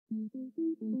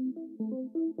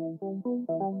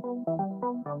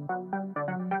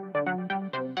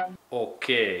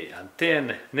Okay, and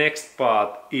then next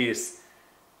part is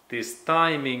this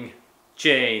timing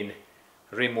chain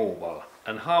removal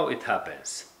and how it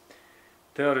happens.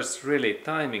 There is really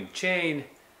timing chain,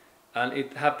 and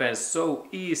it happens so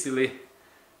easily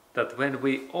that when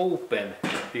we open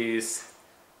these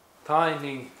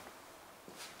timing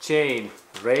chain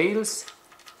rails,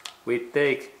 we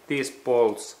take these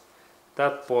bolts,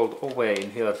 that bolt away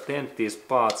in here, then these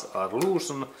parts are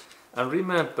loosened. And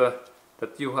remember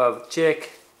that you have checked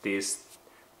these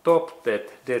top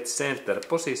dead center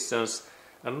positions.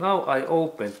 And now I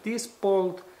open this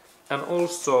bolt and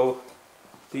also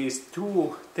these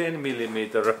two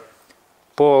 10mm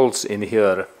bolts in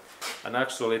here. And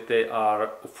actually they are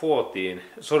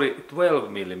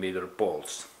 12mm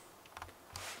bolts.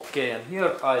 Okay, and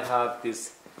here I have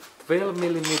this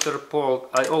 12mm bolt.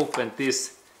 I open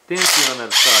this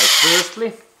tensioner side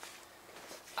firstly,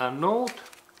 and note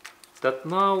that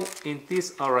now in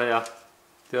this area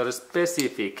there is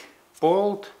specific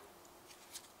bolt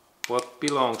what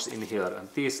belongs in here, and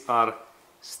these are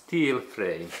steel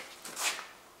frame.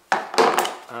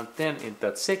 And then in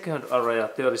that second area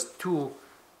there is two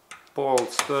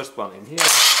bolts, first one in here,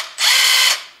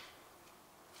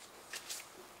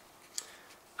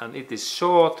 and it is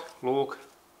short. Look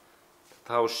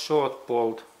how short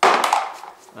bolt,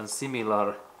 and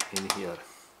similar in here.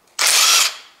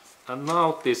 And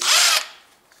now this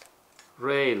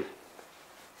rail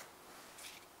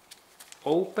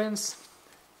opens.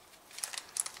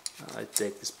 I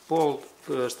take this bolt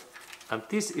first, and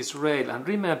this is rail, and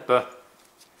remember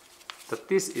that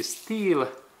this is steel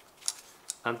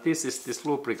and this is this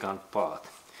lubricant part,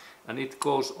 and it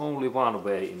goes only one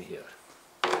way in here.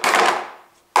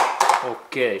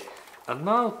 Okay, and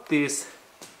now this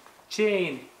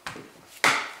chain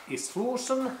is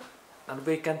loosened, and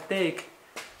we can take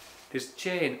this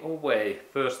chain away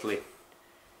firstly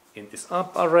in this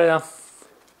up area.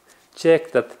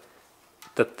 Check that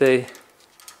they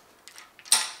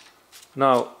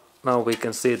now we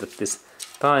can see that this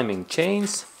timing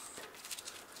chains,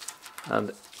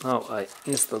 and now I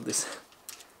install this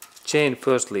chain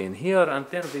firstly in here, and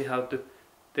then we have to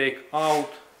take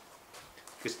out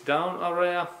this down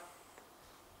area,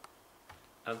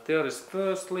 and there is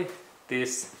firstly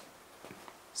this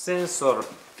sensor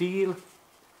feel,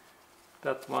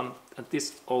 that one, and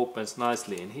this opens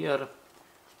nicely in here,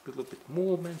 little bit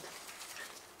movement,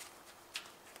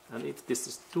 and if this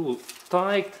is too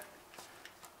tight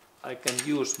I can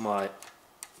use my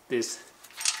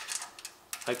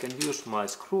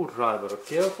screwdriver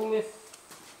carefully.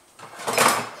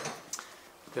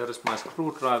 There is my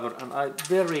screwdriver, and I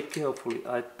very carefully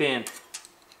bend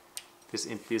this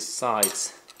in these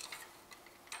sides,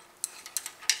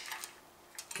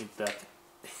 in that.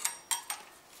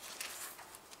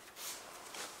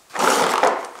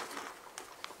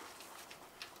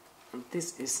 And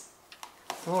this is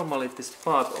normally, this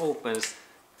part opens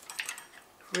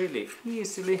really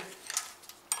easily,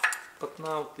 but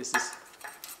now this is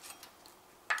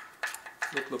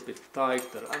a little bit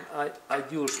tighter, and I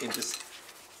use in this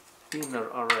inner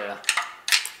area.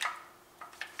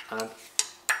 And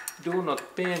do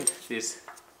not bend this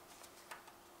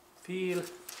feel,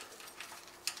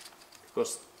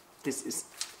 because this is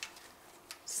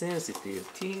sensitive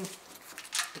thing.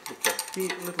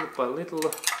 Little by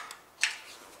little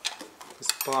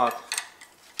this part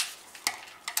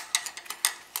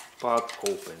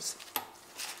opens.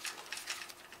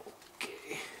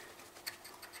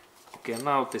 Okay,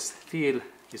 now this feel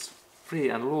is free,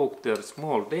 and look, there is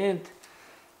small dent,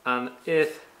 and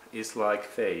F is like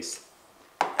face,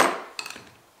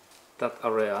 that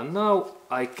area. And now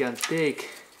I can take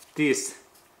this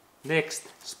next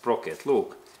sprocket.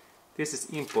 Look, this is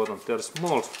important. There is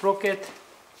small sprocket.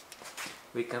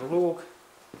 We can look,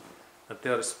 and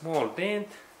there is small dent.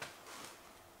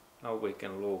 Now we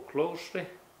can look closely,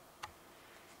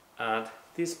 and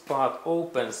this part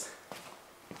opens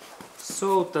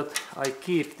so that I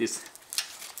keep this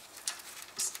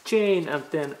chain, and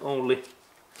then only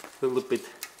a little bit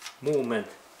movement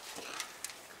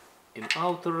in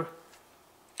outer,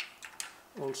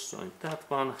 also in that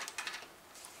one.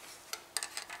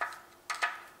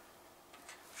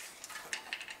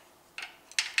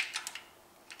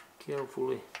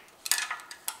 Carefully.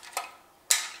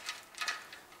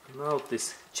 Now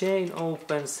this chain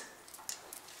opens,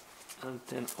 and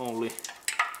then only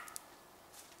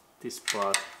this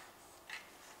part.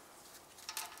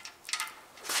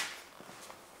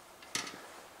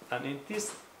 And in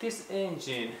this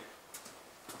engine,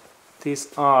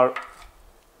 these are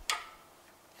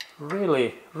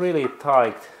really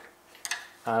tight,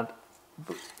 and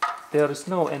there is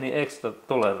no any extra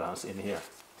tolerance in here.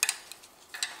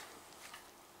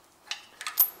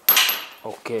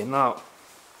 Okay, now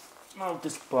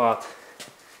this part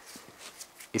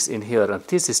is in here, and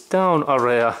this is down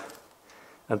area,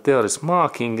 and there is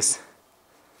markings,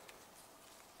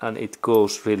 and it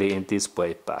goes really in this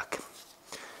way back.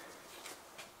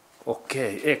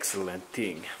 Okay, excellent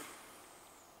thing.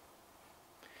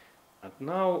 And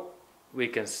now we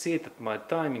can see that my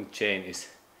timing chain is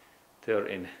there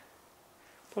in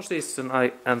position,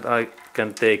 and I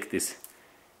can take this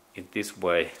in this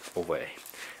way away.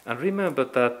 And remember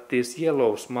that these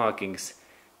yellow markings,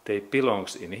 they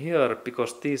belongs in here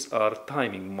because these are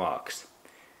timing marks.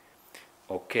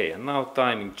 Okay, and now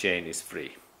timing chain is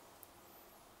free.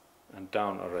 And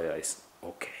down area is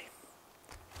okay.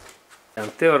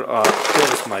 And there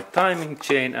is my timing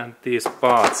chain and these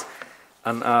parts.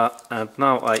 And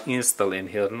now I install in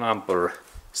here number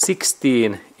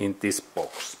 16 in this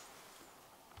box.